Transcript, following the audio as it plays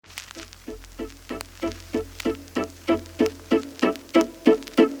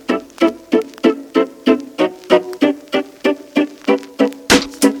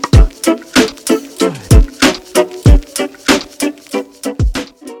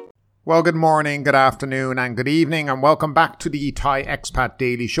Well, good morning, good afternoon, and good evening, and welcome back to the Thai Expat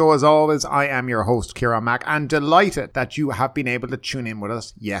Daily Show. As always, I am your host, Kieran Mack, and delighted that you have been able to tune in with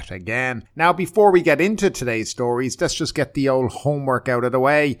us yet again. Now, before we get into today's stories, let's just get the old homework out of the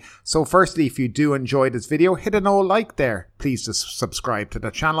way. So firstly, if you do enjoy this video, hit an old like there. Please just subscribe to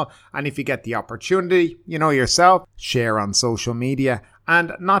the channel, and if you get the opportunity, you know yourself, share on social media.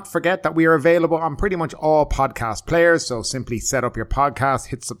 And not forget that we are available on pretty much all podcast players. So simply set up your podcast,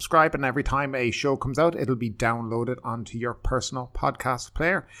 hit subscribe, and every time a show comes out, it'll be downloaded onto your personal podcast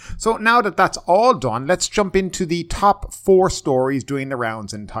player. So now that that's all done, let's jump into the top 4 stories doing the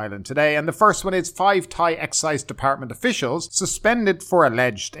rounds in Thailand today. And the first one is 5 Thai Excise Department officials suspended for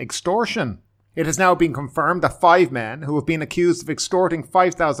alleged extortion. It has now been confirmed that 5 men who have been accused of extorting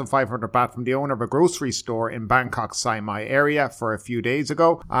 5,500 baht from the owner of a grocery store in Bangkok's Sai area for a few days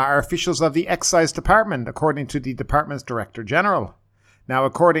ago are officials of the Excise Department, according to the department's Director General. Now,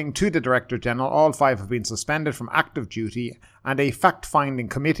 according to the Director General, all 5 have been suspended from active duty and a fact-finding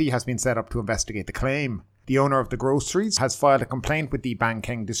committee has been set up to investigate the claim. The owner of the groceries has filed a complaint with the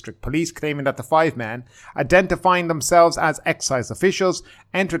Bangkok District Police claiming that the 5 men, identifying themselves as excise officials,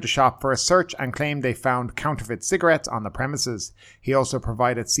 entered the shop for a search and claimed they found counterfeit cigarettes on the premises. He also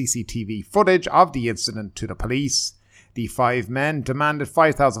provided CCTV footage of the incident to the police. The 5 men demanded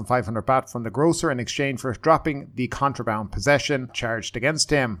 5,500 baht from the grocer in exchange for dropping the contraband possession charged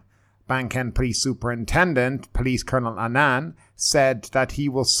against him. Bangkok Police Superintendent, Police Colonel Anand, said that he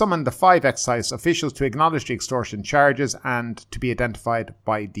will summon the 5 excise officials to acknowledge the extortion charges and to be identified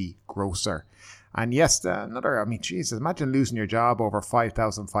by the grocer. And yes, imagine losing your job over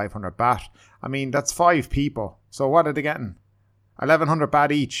 5,500 baht. That's 5 people. So what are they getting? 1,100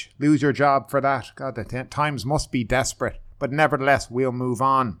 baht each. Lose your job for that. God, the times must be desperate. But nevertheless, we'll move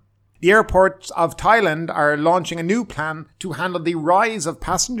on. The airports of Thailand are launching a new plan to handle the rise of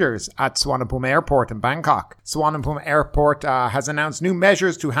passengers at Suvarnabhumi Airport in Bangkok. Suvarnabhumi Airport has announced new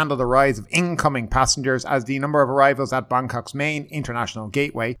measures to handle the rise of incoming passengers as the number of arrivals at Bangkok's main international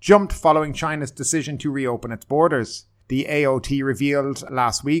gateway jumped following China's decision to reopen its borders. The AOT revealed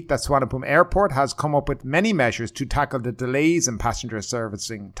last week that Suvarnabhumi Airport has come up with many measures to tackle the delays in passenger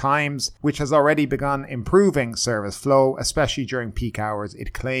servicing times, which has already begun improving service flow, especially during peak hours,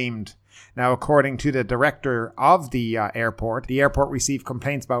 it claimed. Now, according to the director of the airport received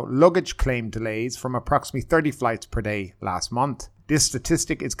complaints about luggage claim delays from approximately 30 flights per day last month. This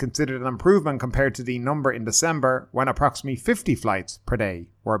statistic is considered an improvement compared to the number in December when approximately 50 flights per day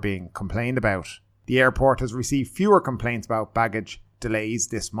were being complained about. The airport has received fewer complaints about baggage delays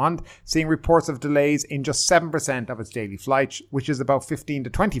this month, seeing reports of delays in just 7% of its daily flights, which is about 15 to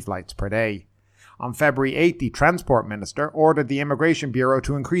 20 flights per day. On February 8, the Transport Minister ordered the Immigration Bureau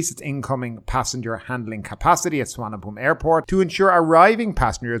to increase its incoming passenger handling capacity at Suvarnabhumi Airport to ensure arriving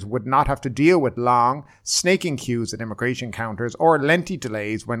passengers would not have to deal with long, snaking queues at immigration counters or lengthy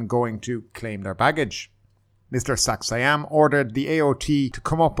delays when going to claim their baggage. Mr. Saksayam ordered the AOT to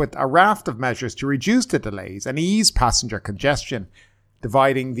come up with a raft of measures to reduce the delays and ease passenger congestion,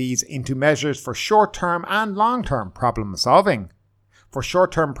 dividing these into measures for short-term and long-term problem solving. For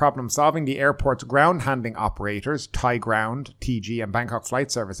short-term problem solving, the airport's ground handling operators, Thai Ground, TG and Bangkok Flight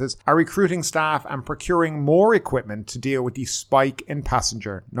Services, are recruiting staff and procuring more equipment to deal with the spike in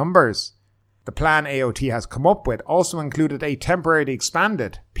passenger numbers. The plan AOT has come up with also included a temporarily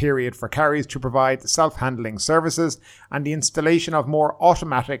expanded period for carriers to provide self-handling services and the installation of more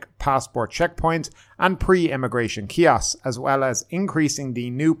automatic passport checkpoints and pre-immigration kiosks, as well as increasing the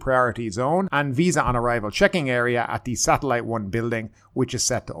new priority zone and visa on arrival checking area at the Satellite 1 building, which is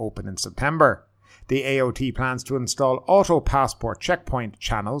set to open in September. The AOT plans to install auto passport checkpoint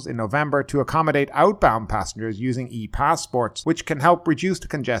channels in November to accommodate outbound passengers using e-passports, which can help reduce the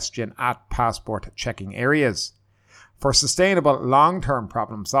congestion at passport checking areas. For sustainable long-term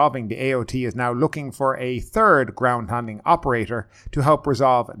problem solving, the AOT is now looking for a third ground handling operator to help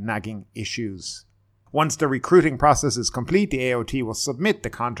resolve nagging issues. Once the recruiting process is complete, the AOT will submit the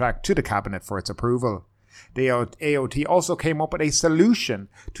contract to the Cabinet for its approval. The AOT also came up with a solution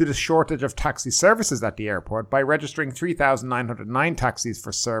to the shortage of taxi services at the airport by registering 3,909 taxis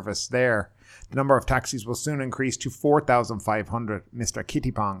for service there. The number of taxis will soon increase to 4,500, Mr.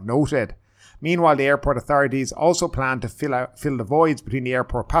 Kittipong noted. Meanwhile, the airport authorities also plan to fill the voids between the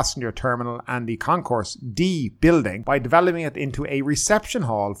airport passenger terminal and the Concourse D building by developing it into a reception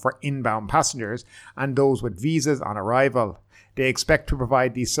hall for inbound passengers and those with visas on arrival. They expect to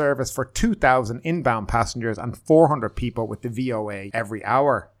provide the service for 2,000 inbound passengers and 400 people with the VOA every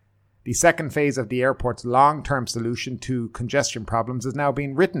hour. The second phase of the airport's long-term solution to congestion problems is now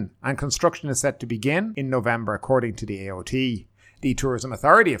being written, and construction is set to begin in November, according to the AOT. The Tourism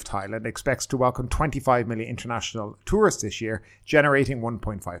Authority of Thailand expects to welcome 25 million international tourists this year, generating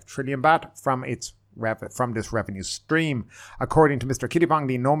 1.5 trillion baht from this revenue stream. According to Mr. Kittipong,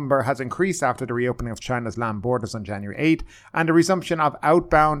 the number has increased after the reopening of China's land borders on January 8 and the resumption of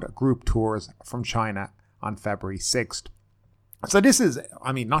outbound group tours from China on February 6th. So this is,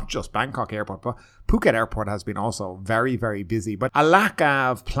 not just Bangkok Airport, but Phuket Airport has been also very, very busy. But a lack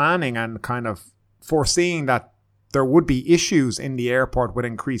of planning and kind of foreseeing that there would be issues in the airport with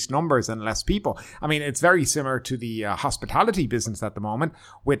increased numbers and less people. It's very similar to the hospitality business at the moment,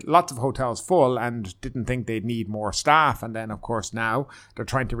 with lots of hotels full and didn't think they'd need more staff. And then, of course, now they're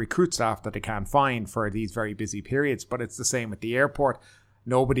trying to recruit staff that they can't find for these very busy periods. But it's the same with the airport.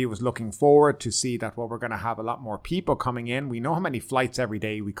 Nobody was looking forward to see that, we're going to have a lot more people coming in. We know how many flights every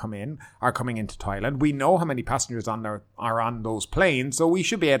day are coming into Thailand. We know how many passengers are on those planes. So we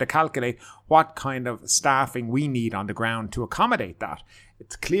should be able to calculate what kind of staffing we need on the ground to accommodate that.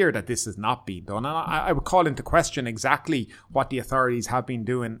 It's clear that this has not been done. And I would call into question exactly what the authorities have been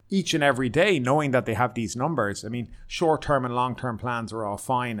doing each and every day, knowing that they have these numbers. Short-term and long-term plans are all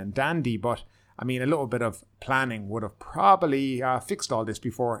fine and dandy, but a little bit of planning would have probably fixed all this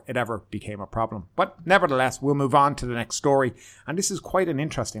before it ever became a problem. But nevertheless, we'll move on to the next story. And this is quite an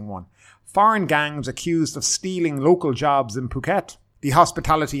interesting one. Foreign gangs accused of stealing local jobs in Phuket. The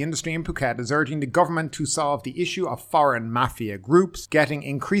hospitality industry in Phuket is urging the government to solve the issue of foreign mafia groups getting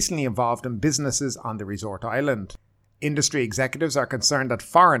increasingly involved in businesses on the resort island. Industry executives are concerned that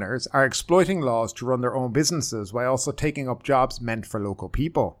foreigners are exploiting laws to run their own businesses while also taking up jobs meant for local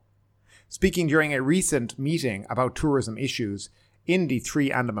people. Speaking during a recent meeting about tourism issues in the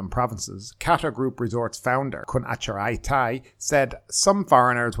 3 Andaman provinces, Qatar Group Resorts founder Kun Acharai Thai said some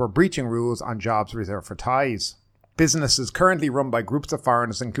foreigners were breaching rules on jobs reserved for Thais. Businesses currently run by groups of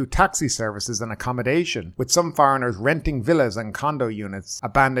foreigners include taxi services and accommodation, with some foreigners renting villas and condo units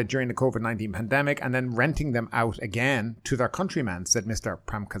abandoned during the COVID-19 pandemic and then renting them out again to their countrymen, said Mr.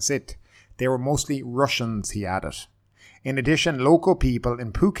 Pramkasit. They were mostly Russians, he added. In addition, local people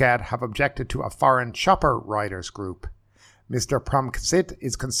in Phuket have objected to a foreign chopper riders group. Mr. Pramkasit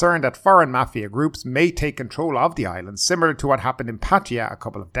is concerned that foreign mafia groups may take control of the island, similar to what happened in Pattaya a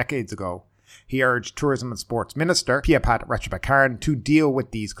couple of decades ago. He urged Tourism and Sports Minister Piyapat Ratchabakaran to deal with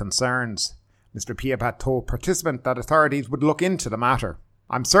these concerns. Mr. Piyapat told participants that authorities would look into the matter.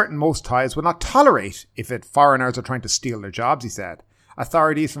 I'm certain most Thais would not tolerate if foreigners are trying to steal their jobs, he said.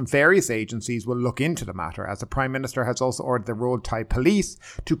 Authorities from various agencies will look into the matter, as the Prime Minister has also ordered the Road Thai Police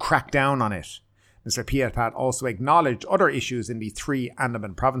to crack down on it. Mr. Piyapat also acknowledged other issues in the 3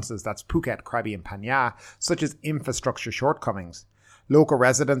 Andaman provinces, that's Phuket, Krabi and Phang, such as infrastructure shortcomings. Local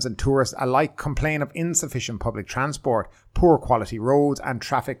residents and tourists alike complain of insufficient public transport, poor quality roads and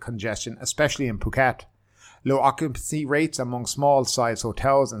traffic congestion, especially in Phuket. Low occupancy rates among small-sized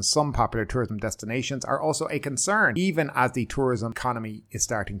hotels and some popular tourism destinations are also a concern, even as the tourism economy is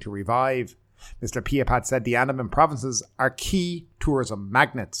starting to revive. Mr. Piyapat said the Andaman provinces are key tourism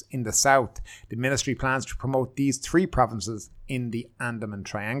magnets in the south. The ministry plans to promote these 3 provinces in the Andaman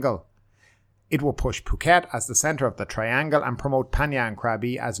Triangle. It will push Phuket as the centre of the triangle and promote Phang and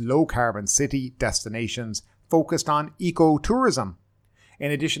Krabi as low-carbon city destinations focused on eco-tourism. In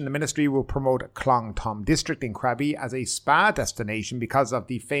addition, the ministry will promote Klong Tom district in Krabi as a spa destination because of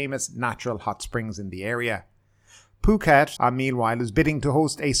the famous natural hot springs in the area. Phuket, meanwhile, is bidding to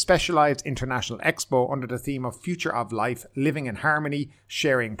host a specialised international expo under the theme of Future of Life, Living in Harmony,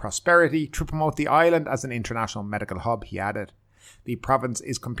 Sharing Prosperity to promote the island as an international medical hub, he added. The province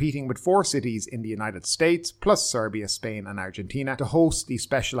is competing with 4 cities in the United States, plus Serbia, Spain and Argentina, to host the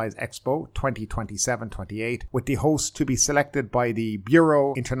Specialized Expo 2027-28, with the host to be selected by the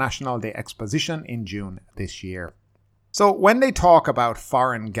Bureau International de Exposition in June this year. So when they talk about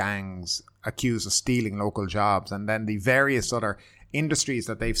foreign gangs accused of stealing local jobs and then the various other industries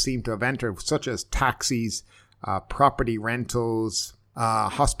that they've seemed to have entered, such as taxis, property rentals,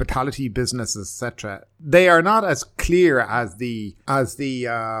 hospitality businesses, etc. They are not as clear as the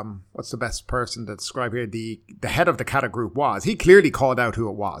what's the best person to describe here? The head of the Qatar Group was. He clearly called out who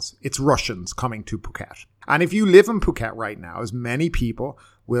it was. It's Russians coming to Phuket. And if you live in Phuket right now, as many people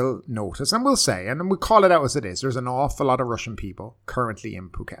will notice and will say, and we'll call it out as it is, there's an awful lot of Russian people currently in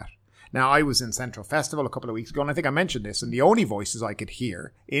Phuket. Now, I was in Central Festival a couple of weeks ago, and I think I mentioned this, and the only voices I could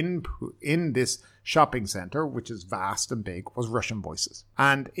hear in this shopping centre, which is vast and big, was Russian voices.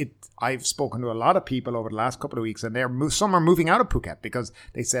 And I've spoken to a lot of people over the last couple of weeks, and some are moving out of Phuket because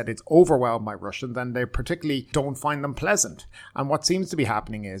they said it's overwhelmed by Russians, and they particularly don't find them pleasant. And what seems to be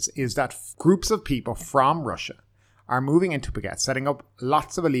happening is that groups of people from Russia are moving into Phuket, setting up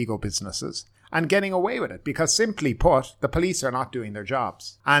lots of illegal businesses, and getting away with it because, simply put, the police are not doing their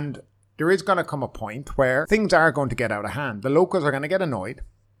jobs. And there is going to come a point where things are going to get out of hand. The locals are going to get annoyed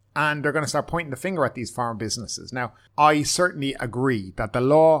and they're going to start pointing the finger at these foreign businesses. Now, I certainly agree that the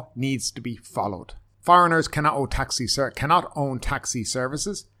law needs to be followed. Foreigners cannot own taxi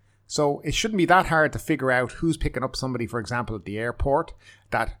services. So it shouldn't be that hard to figure out who's picking up somebody, for example, at the airport,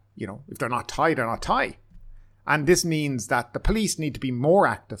 that, if they're not Thai, they're not Thai. And this means that the police need to be more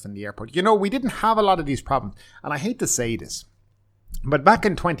active in the airport. We didn't have a lot of these problems. And I hate to say this, but back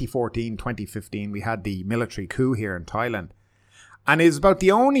in 2014, 2015, we had the military coup here in Thailand. And it's about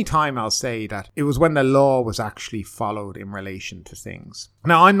the only time I'll say that it was when the law was actually followed in relation to things.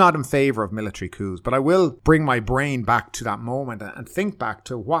 Now, I'm not in favour of military coups, but I will bring my brain back to that moment and think back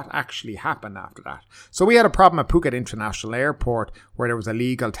to what actually happened after that. So we had a problem at Phuket International Airport where there was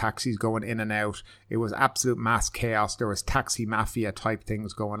illegal taxis going in and out. It was absolute mass chaos. There was taxi mafia type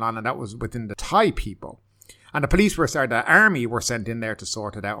things going on, and that was within the Thai people. And the army were sent in there to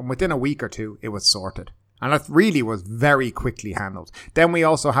sort it out. And within a week or two, it was sorted. And that really was very quickly handled. Then we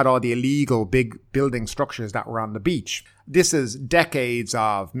also had all the illegal big building structures that were on the beach. This is decades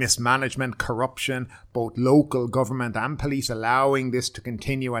of mismanagement, corruption, both local government and police allowing this to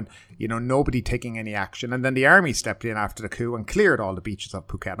continue and, nobody taking any action. And then the army stepped in after the coup and cleared all the beaches of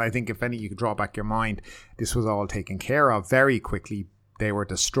Phuket. And I think if any, you could draw back your mind, this was all taken care of very quickly. They were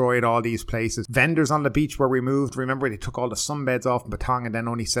destroyed, all these places. Vendors on the beach were removed. Remember, they took all the sunbeds off in Batang and then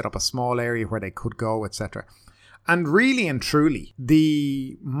only set up a small area where they could go, etc. And really and truly,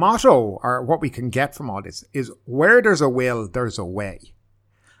 the motto, or what we can get from all this, is where there's a will, there's a way.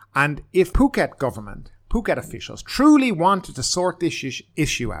 And if Phuket officials truly wanted to sort this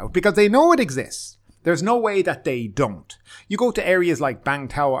issue out, because they know it exists, there's no way that they don't. You go to areas like Bang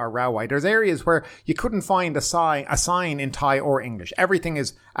Tao or Rawai, there's areas where you couldn't find a sign in Thai or English. Everything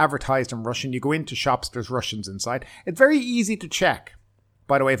is advertised in Russian. You go into shops, there's Russians inside. It's very easy to check,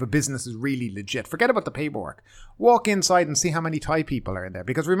 by the way, if a business is really legit. Forget about the paperwork. Walk inside and see how many Thai people are in there.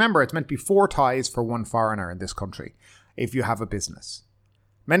 Because remember, it's meant to be 4 Thais for 1 foreigner in this country if you have a business.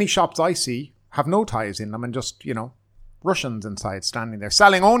 Many shops I see have no Thais in them and just, Russians inside standing there,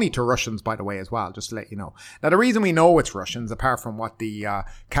 selling only to Russians, by the way, as well, just to let you know. Now, the reason we know it's Russians, apart from what the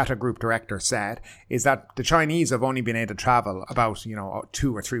Qatar Group director said, is that the Chinese have only been able to travel about,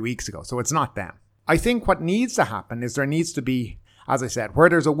 2 or 3 weeks ago. So it's not them. I think what needs to happen is there needs to be, as I said, where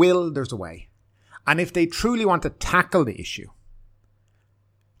there's a will, there's a way. And if they truly want to tackle the issue,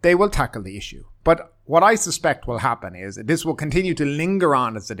 they will tackle the issue. But what I suspect will happen is this will continue to linger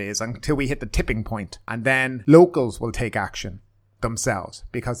on as it is until we hit the tipping point, and then locals will take action themselves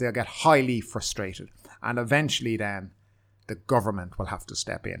because they'll get highly frustrated, and eventually then the government will have to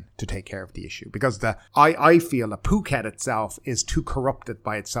step in to take care of the issue because I feel that Phuket itself is too corrupted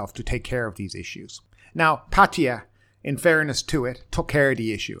by itself to take care of these issues. Now, Pattaya, in fairness to it, took care of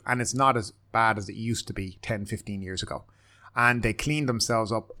the issue, and it's not as bad as it used to be 10, 15 years ago. And they cleaned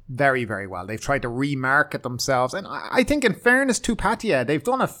themselves up very, very well. They've tried to remarket themselves. And I think in fairness to Pattaya, they've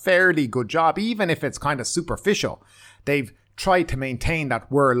done a fairly good job, even if it's kind of superficial. They've tried to maintain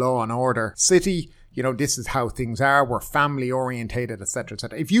that we're law and order city. This is how things are. We're family orientated, etc.,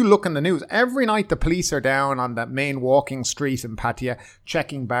 etc. If you look in the news, every night the police are down on the main walking street in Pattaya,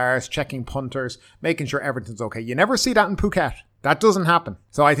 checking bars, checking punters, making sure everything's okay. You never see that in Phuket. That doesn't happen.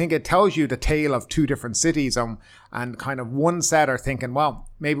 So I think it tells you the tale of 2 different cities, and kind of one set are thinking, well,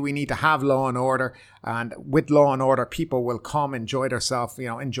 maybe we need to have law and order, and with law and order, people will come, enjoy themselves,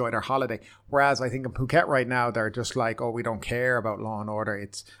 enjoy their holiday. Whereas I think in Phuket right now, they're just like, oh, we don't care about law and order.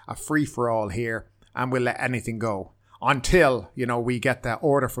 It's a free-for-all here, and we'll let anything go until, we get the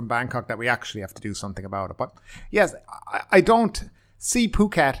order from Bangkok that we actually have to do something about it. But yes, I don't see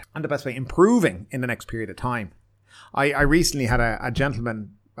Phuket and the best way improving in the next period of time. I recently had a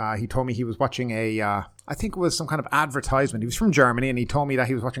gentleman, he told me he was watching I think it was some kind of advertisement. He was from Germany, and he told me that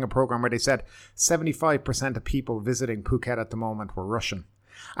he was watching a program where they said 75% of people visiting Phuket at the moment were Russian.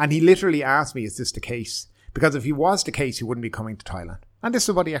 And he literally asked me, is this the case? Because if he was the case, he wouldn't be coming to Thailand. And this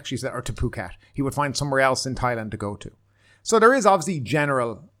is what he actually said, or to Phuket. He would find somewhere else in Thailand to go to. So there is obviously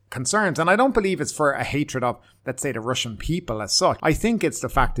general concerns, and I don't believe it's for a hatred of, let's say, the Russian people as such. I think it's the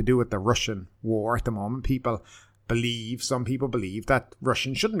fact to do with the Russian war at the moment. Some people believe that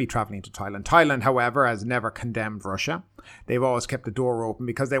Russians shouldn't be travelling to Thailand. Thailand, however, has never condemned Russia. They've always kept the door open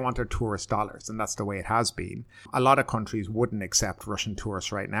because they want their tourist dollars, and that's the way it has been. A lot of countries wouldn't accept Russian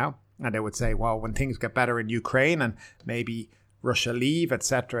tourists right now, and they would say, well, when things get better in Ukraine and maybe Russia leave,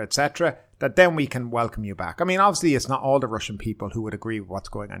 etc., etc., that then we can welcome you back. I mean, obviously, it's not all the Russian people who would agree with what's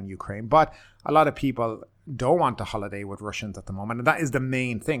going on in Ukraine, but a lot of people don't want to holiday with Russians at the moment, and that is the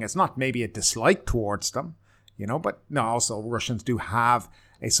main thing. It's not maybe a dislike towards them, but no, also Russians do have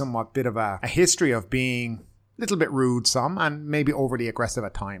a somewhat bit of a history of being a little bit rude, some, and maybe overly aggressive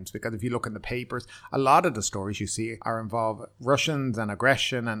at times, because if you look in the papers, a lot of the stories you see are involve Russians and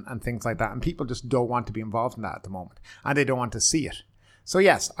aggression and things like that, and people just don't want to be involved in that at the moment, and they don't want to see it. So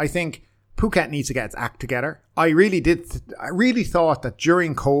yes, I think Phuket needs to get its act together. I really thought that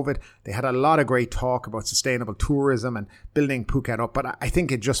during COVID, they had a lot of great talk about sustainable tourism and building Phuket up. But I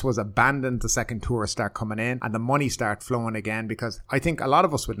think it just was abandoned the second tourists start coming in and the money start flowing again, because I think a lot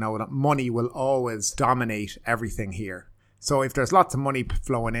of us would know that money will always dominate everything here. So if there's lots of money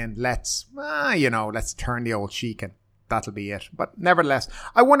flowing in, let's turn the old cheek and that'll be it. But nevertheless,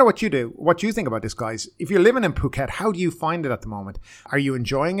 I wonder what you think about this, guys. If you're living in Phuket, how do you find it at the moment? Are you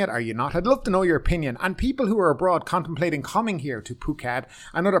enjoying it? Are you not? I'd love to know your opinion. And people who are abroad contemplating coming here to Phuket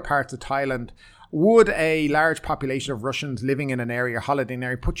and other parts of Thailand, would a large population of Russians living in an area, holidaying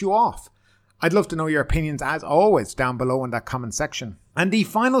area, put you off? I'd love to know your opinions, as always, down below in that comment section. And the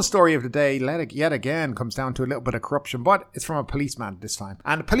final story of the day, yet again, comes down to a little bit of corruption, but it's from a policeman this time.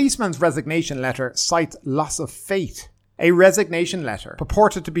 And a policeman's resignation letter cites loss of faith. A resignation letter,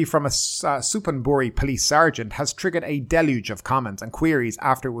 purported to be from a Suphanburi police sergeant, has triggered a deluge of comments and queries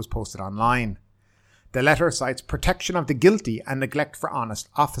after it was posted online. The letter cites protection of the guilty and neglect for honest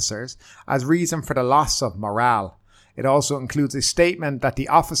officers as reason for the loss of morale. It also includes a statement that the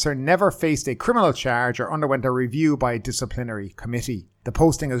officer never faced a criminal charge or underwent a review by a disciplinary committee. The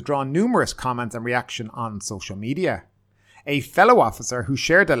posting has drawn numerous comments and reaction on social media. A fellow officer who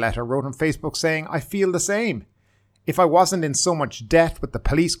shared the letter wrote on Facebook saying, "I feel the same. If I wasn't in so much debt with the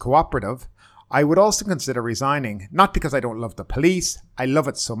police cooperative, I would also consider resigning, not because I don't love the police, I love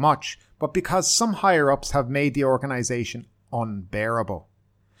it so much, but because some higher-ups have made the organisation unbearable."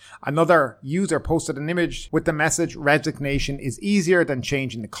 Another user posted an image with the message, "Resignation is easier than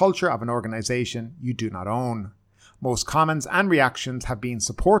changing the culture of an organisation you do not own." Most comments and reactions have been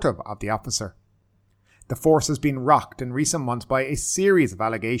supportive of the officer. The force has been rocked in recent months by a series of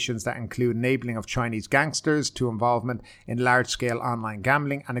allegations that include enabling of Chinese gangsters to involvement in large-scale online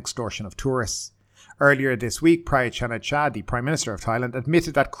gambling and extortion of tourists. Earlier this week, Prayut Chan-o-cha, the Prime Minister of Thailand,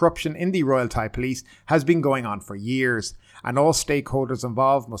 admitted that corruption in the Royal Thai Police has been going on for years, and all stakeholders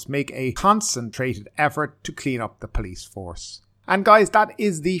involved must make a concentrated effort to clean up the police force. And guys, that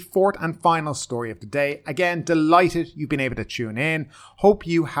is the fourth and final story of the day. Again, delighted you've been able to tune in. Hope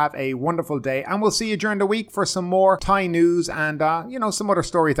you have a wonderful day, and we'll see you during the week for some more Thai news and, some other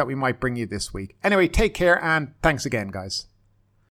stories that we might bring you this week. Anyway, take care and thanks again, guys.